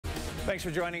Thanks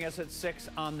for joining us at 6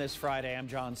 on this Friday. I'm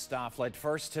John Stofflet.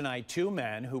 First tonight, two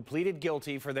men who pleaded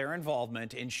guilty for their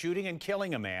involvement in shooting and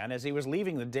killing a man as he was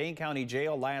leaving the Dane County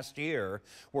Jail last year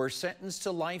were sentenced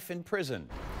to life in prison.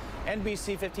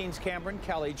 NBC 15's Cameron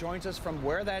Kelly joins us from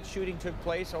where that shooting took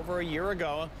place over a year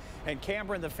ago. And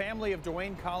Cameron, the family of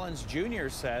Dwayne Collins Jr.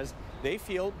 says they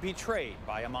feel betrayed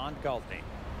by Amond Galtney.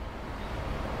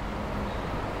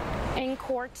 In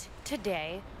court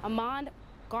today, Amond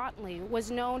Galtney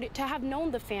was known to have known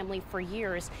the family for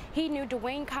years. He knew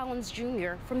Dwayne Collins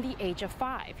Jr. from the age of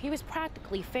 5. He was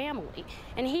practically family,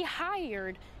 and he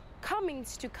hired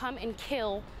Cummins to come and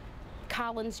kill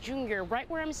Collins Jr. right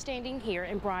where I'm standing here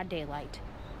in broad daylight.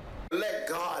 Let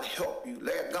God help you.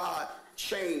 Let God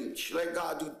change. Let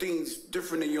God do things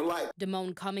different in your life.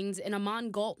 Demone Cummins and Amond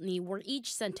Galtney were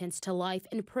each sentenced to life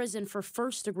in prison for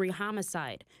first-degree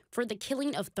homicide for the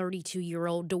killing of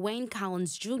 32-year-old Dwayne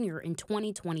Collins Jr. in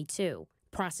 2022.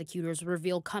 Prosecutors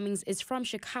reveal Cummins is from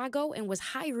Chicago and was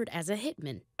hired as a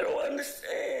hitman. I don't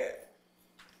understand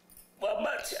why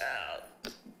my child.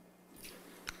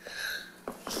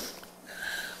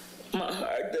 My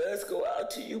heart does go out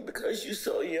to you because you're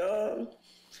so young.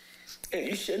 And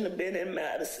you shouldn't have been in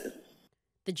Madison.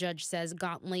 The judge says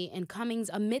Galtney and Cummins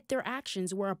admit their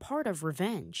actions were a part of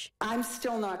revenge. I'm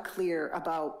still not clear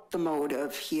about the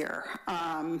motive here.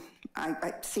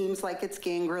 It seems like it's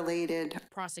gang-related.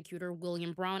 Prosecutor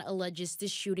William Brown alleges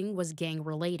this shooting was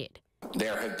gang-related.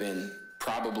 There have been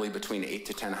probably between 8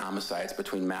 to 10 homicides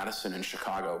between Madison and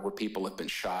Chicago where people have been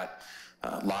shot,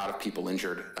 a lot of people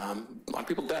injured, a lot of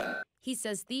people dead. He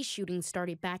says these shootings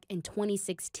started back in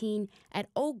 2016 at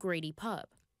O'Grady Pub.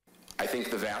 I think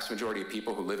the vast majority of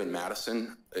people who live in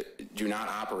Madison do not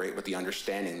operate with the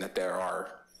understanding that there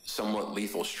are somewhat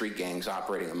lethal street gangs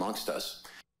operating amongst us.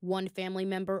 One family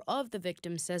member of the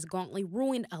victim says Galtney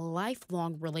ruined a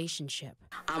lifelong relationship.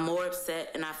 I'm more upset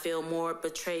and I feel more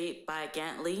betrayed by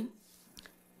Galtney.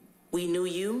 We knew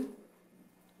you.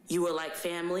 You were like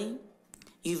family.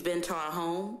 You've been to our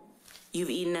home.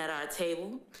 You've eaten at our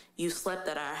table. You've slept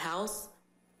at our house,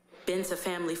 been to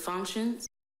family functions.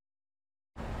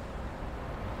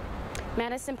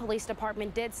 Madison Police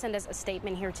Department did send us a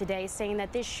statement here today saying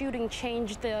that this shooting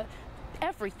changed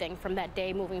everything from that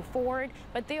day moving forward,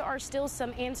 but there are still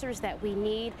some answers that we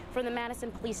need from the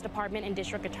Madison Police Department and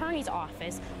District Attorney's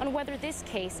Office on whether this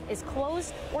case is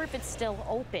closed or if it's still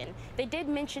open. They did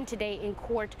mention today in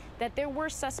court that there were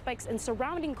suspects in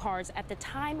surrounding cars at the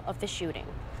time of the shooting.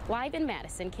 Live in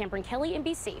Madison, Cameron Kelly,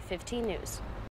 NBC 15 News.